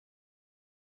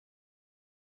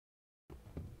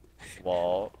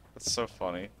Lol. That's so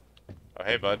funny. Oh,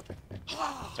 hey, bud.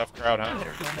 Tough crowd, huh?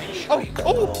 Oh!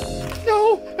 Oh!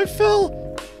 No! I fell!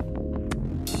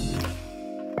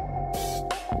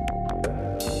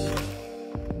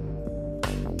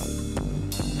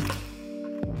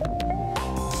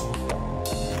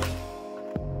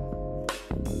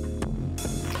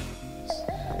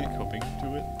 Coping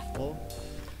to it? Lol.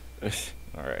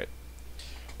 Alright.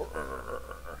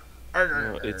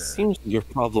 Well, it seems your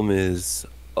problem is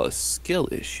a skill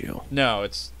issue. No,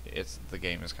 it's the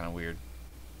game is kind of weird.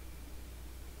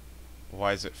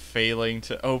 Why is it failing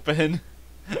to open?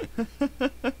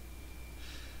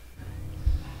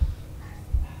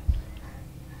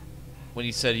 When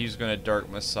he said he was gonna Dark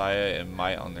Messiah and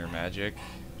Might on their magic,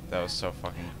 that was so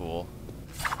fucking cool.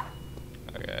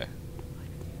 Okay.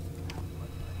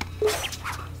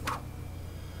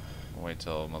 I'll wait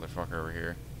till motherfucker over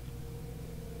here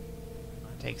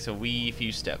takes a wee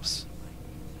few steps.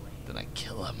 Then I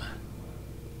kill him.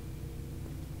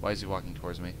 Why is he walking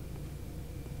towards me?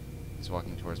 He's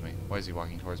walking towards me. Why is he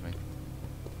walking towards me?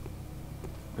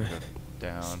 Go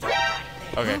down.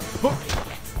 Okay.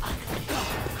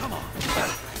 Come on.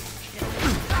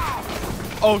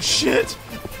 Oh shit!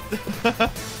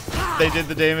 They did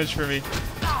the damage for me.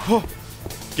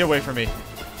 Get away from me.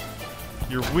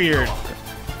 You're weird.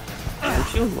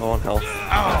 Aren't you low on health?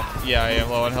 Oh, yeah, I am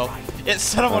low on health. It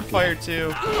set him on fire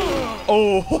too.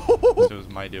 Oh, it was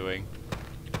my doing.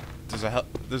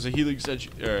 There's a healing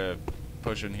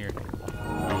potion here.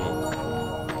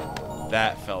 Ooh.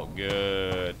 That felt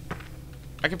good.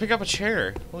 I can pick up a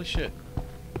chair. Holy shit.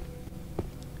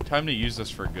 Time to use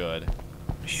this for good.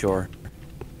 Sure.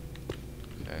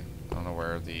 Okay. I don't know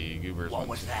where the goobers went. What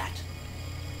was that?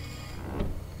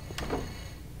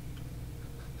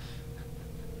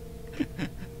 Hope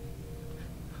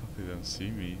they don't see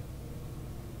me.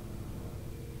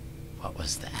 What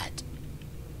was that?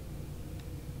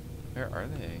 Where are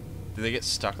they? Did they get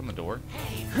stuck on the door?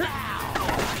 Hey, now!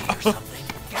 Here's something.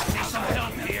 Get me some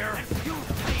help here.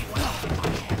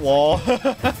 Wall.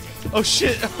 Oh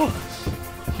shit! Oh.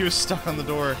 He was stuck on the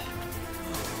door.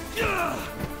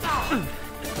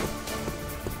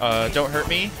 Don't hurt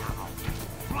me.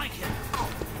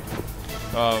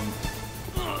 Oh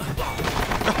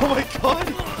my god!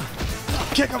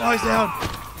 Kick him while he's down!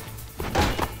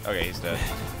 Okay, he's dead.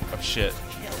 Oh shit.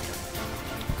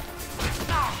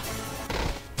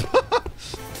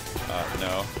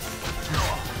 No.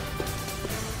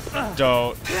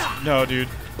 Don't. No, dude.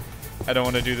 I don't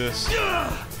want to do this.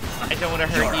 I don't want to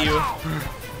hurt you. I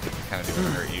kind of do want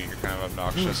to hurt you. You're kind of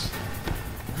obnoxious.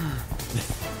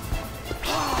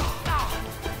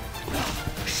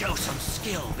 Show some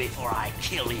skill before I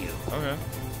kill you. Okay.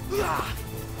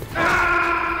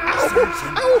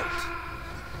 Ow!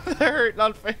 That hurt.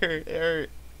 Not fair. It hurt.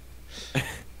 Oh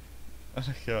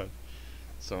my god.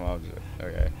 Some object.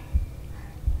 Okay.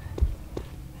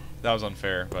 That was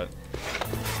unfair, but...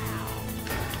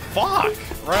 Fuck!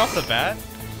 Right off the bat?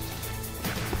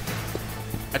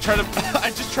 I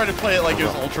just tried to play it like it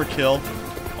was ultra kill.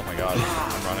 Oh my god.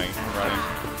 I'm running.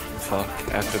 Fuck.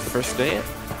 After the first date?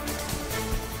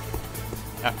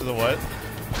 After the what?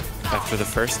 After the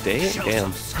first date? Damn. I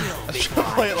was trying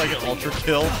to play it like an ultra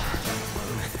kill.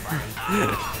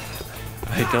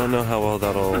 I don't know how well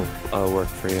that'll work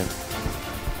for you.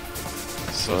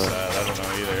 So sad. I don't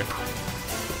know either.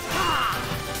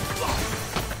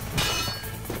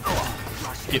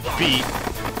 Get beat.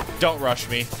 Don't rush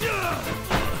me.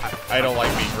 I don't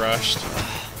like being rushed.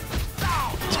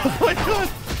 Oh my god!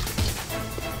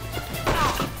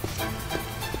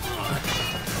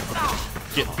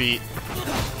 Get beat.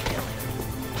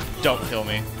 Don't kill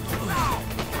me.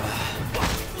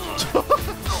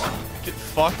 Get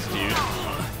fucked, dude.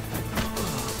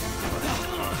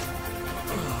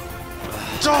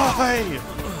 Die!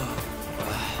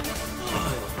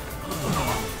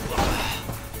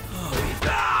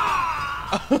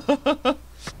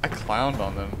 I clowned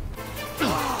on them.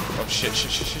 Oh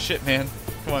shit, man.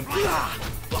 Come on.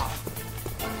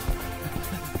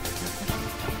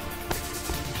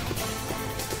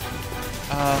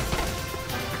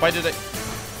 Why did I...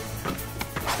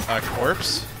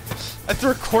 corpse? I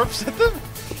threw a corpse at them?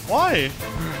 Why?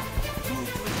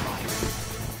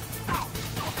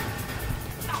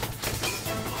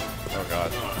 Oh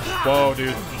god. Whoa,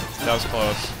 dude. That was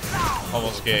close.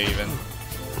 Almost gay, even.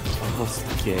 Almost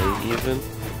gay, even?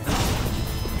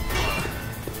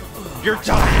 You're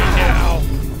dying now!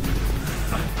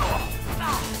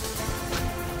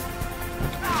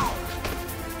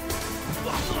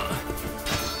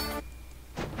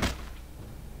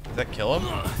 Did that kill him?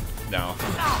 No.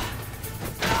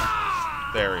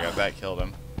 There we go, that killed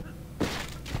him.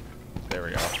 There we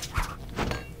go.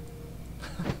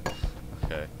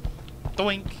 Okay.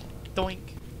 Doink! Doink!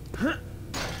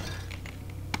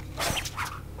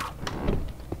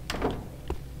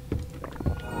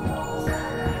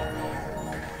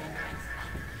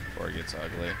 Before it gets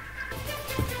ugly.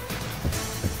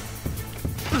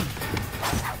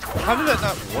 How did that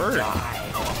not work?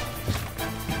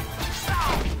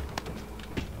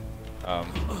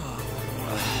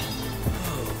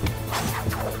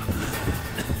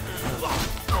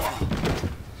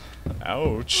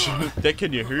 Ouch. That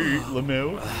can you hurt,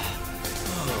 Lamel?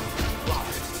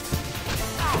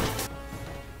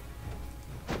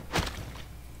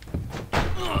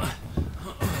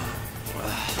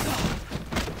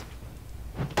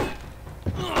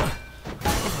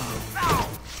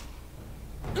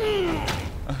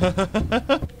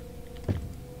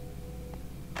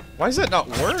 Why does that not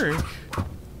work?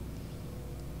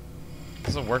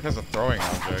 Doesn't work as a throwing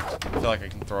object. I feel like I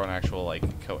can throw an actual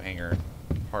like coat hanger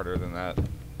harder than that.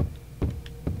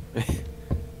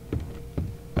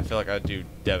 I feel like I'd do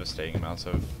devastating amounts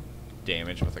of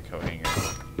damage with a coat hanger.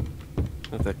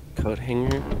 With a coat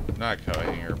hanger? Not a coat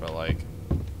hanger, but like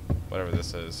whatever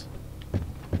this is.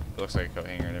 It looks like a coat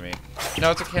hanger to me.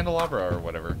 No, it's a candelabra or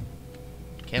whatever.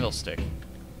 Candlestick.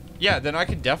 Yeah, then I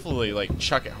could definitely like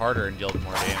chuck it harder and deal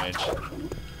more damage.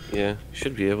 Yeah, you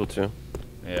should be able to.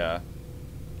 Yeah.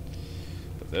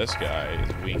 But this guy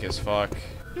is weak as fuck.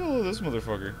 Yo, this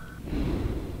motherfucker.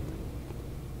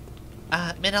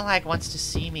 Minalag wants to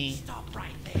see me. Stop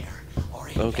right there, or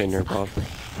Okay, nerd Bob.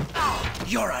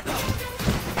 you're a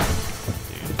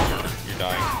Dude, you're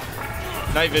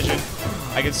dying. Night vision.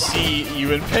 I can see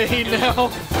you in pain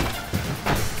now.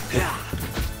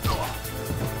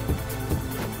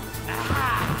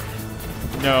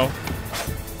 No.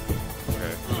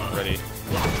 Okay, ready.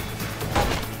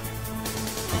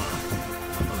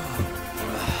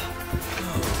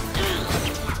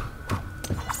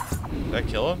 Did that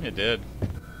kill him? It did.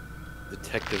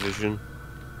 Detective vision.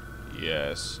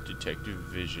 Yes, detective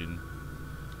vision.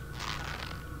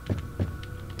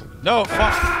 No,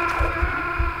 fuck!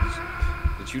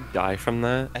 Did you die from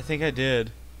that? I think I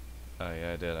did. Oh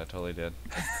yeah, I did. I totally did.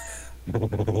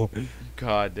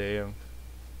 God damn.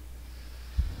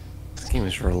 This game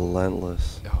is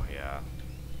relentless. Oh yeah.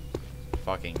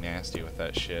 Fucking nasty with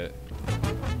that shit.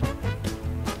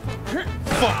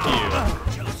 Fuck you!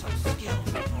 show some skill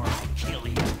before I kill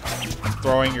you.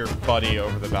 Throwing your buddy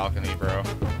over the balcony, bro.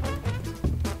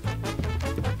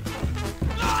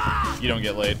 You don't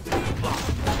get laid.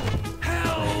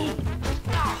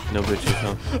 No bitches,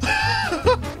 huh?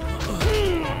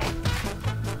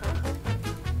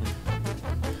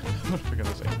 What if I got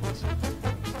those ankles?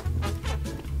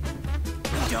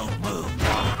 Don't move.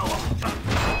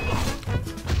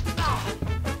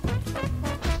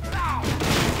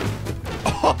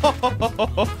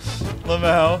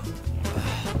 Lamau.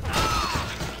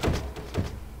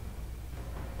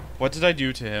 What did I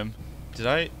do to him? Did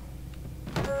I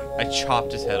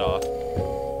chopped his head off.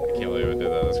 I can't believe I did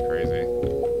that. That's crazy.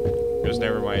 It was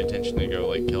never my intention to go,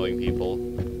 like, killing people.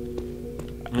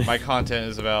 My content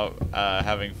is about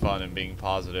having fun and being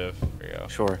positive. There you go.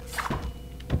 Sure.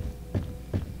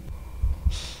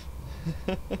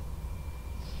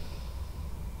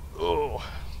 Oh.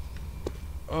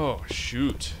 Oh,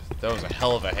 shoot. That was a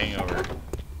hell of a hangover.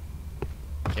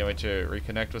 Can't wait to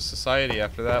reconnect with society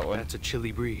after that one. That's a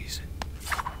chilly breeze.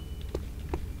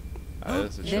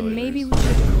 That's a Then chilly maybe breeze.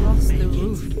 we should cross the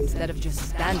roof instead of just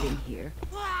standing here.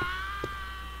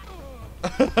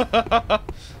 Glad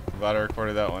I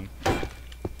recorded that one.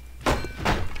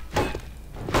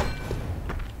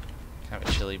 Kind of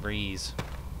a chilly breeze.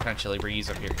 Kind of chilly breeze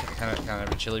up here. Kind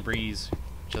of a chilly breeze.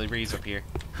 Chilly breeze up here.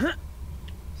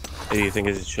 Hey, do you think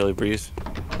it's a chilly breeze?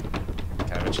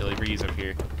 Kind of a chilly breeze up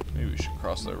here. Maybe we should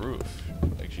cross the roof,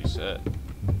 like she said.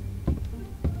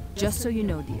 Just so you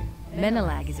know, dear,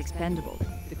 Menelag is expendable.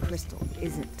 The crystal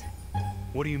isn't.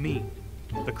 What do you mean?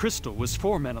 The crystal was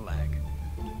for Menelag.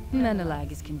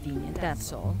 Menelag is convenient,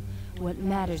 that's all. What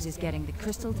matters is getting the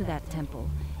crystal to that temple,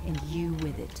 and you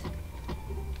with it.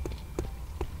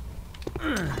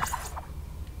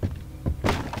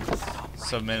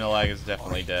 So Minalag is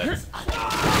definitely dead.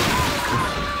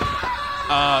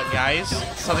 Guys,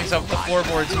 something's up with the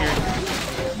floorboards here.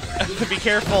 Be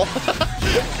careful.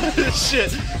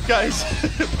 Shit, guys.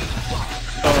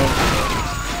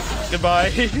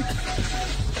 Goodbye.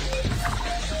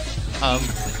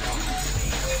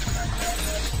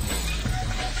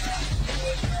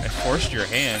 I forced your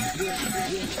hand.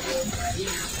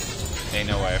 Ain't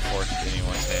no way I forced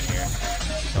anyone's hand here.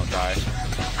 Don't die.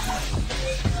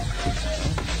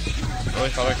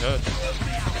 Really thought I could.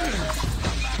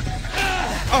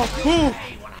 Oh, who?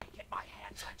 Hey, when I get my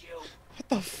hands on you. What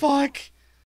the fuck?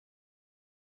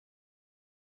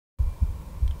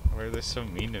 Why are they so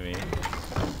mean to me?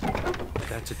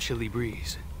 That's a chilly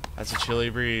breeze. That's a chilly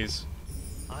breeze.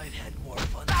 I'd had more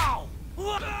fun. Ow!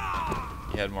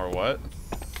 You had more what?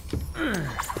 I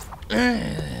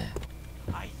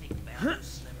think bamboo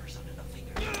slivers under the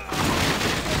fingertips.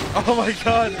 Oh my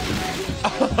god!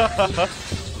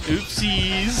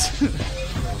 Oopsies! You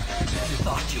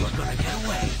thought you were gonna get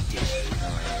away, did you?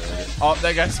 Oh,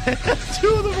 that guy's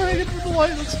two of them are hanging from the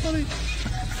light. That's funny.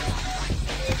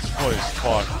 It's funny as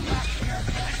fuck.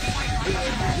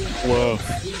 Whoa.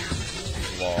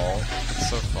 Lol. It's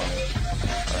so funny.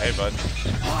 Oh, hey, bud.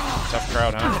 Tough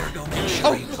crowd, huh?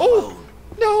 Oh!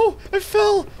 No! I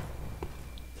fell!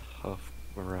 Tough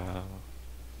morale.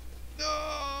 No!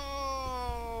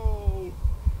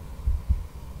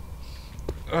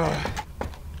 Ugh.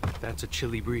 That's a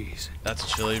chilly breeze. That's a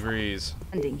chilly breeze.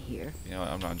 Ending here. You know what,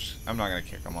 I'm not gonna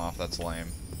kick him off. That's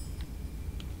lame.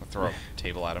 I'll throw a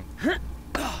table at him.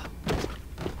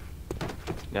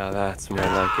 Now that's more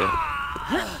like it.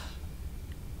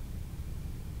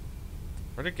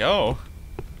 Where'd it go?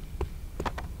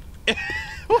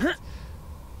 What?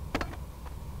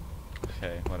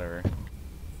 Okay, whatever.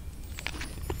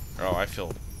 Oh, I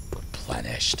feel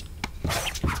replenished.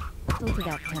 Go to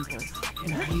that temple,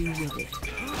 and you with it.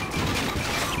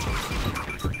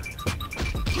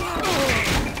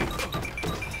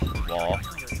 Wall.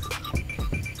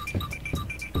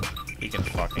 He can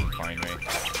fucking find me.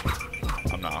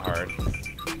 I'm not hard.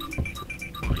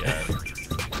 Yeah.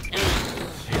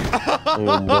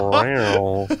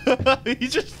 Wow. He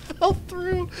just fell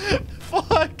through.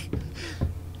 Fuck.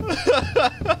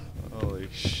 Holy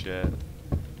shit.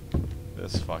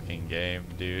 This fucking game,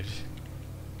 dude.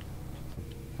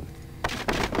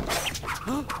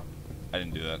 I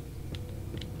didn't do that.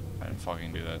 I didn't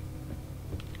fucking do that.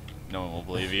 No one will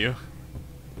believe you.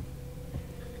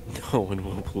 No one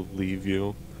will believe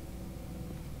you.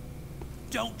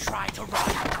 Don't try to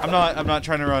run. I'm not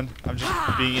trying to run. I'm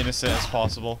just being innocent as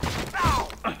possible.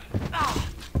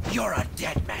 You're a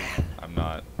dead man. I'm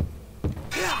not.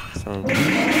 Sounds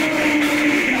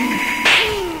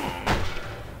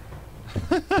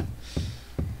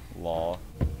Lol.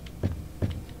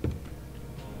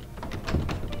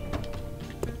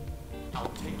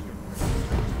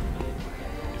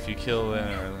 If you kill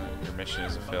them, your mission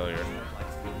is a failure.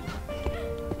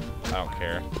 I don't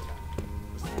care.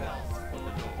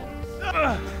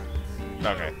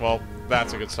 Okay, well,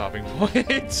 that's a good stopping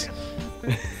point.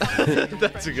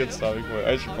 That's a good stopping point.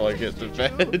 I should probably get to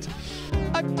bed.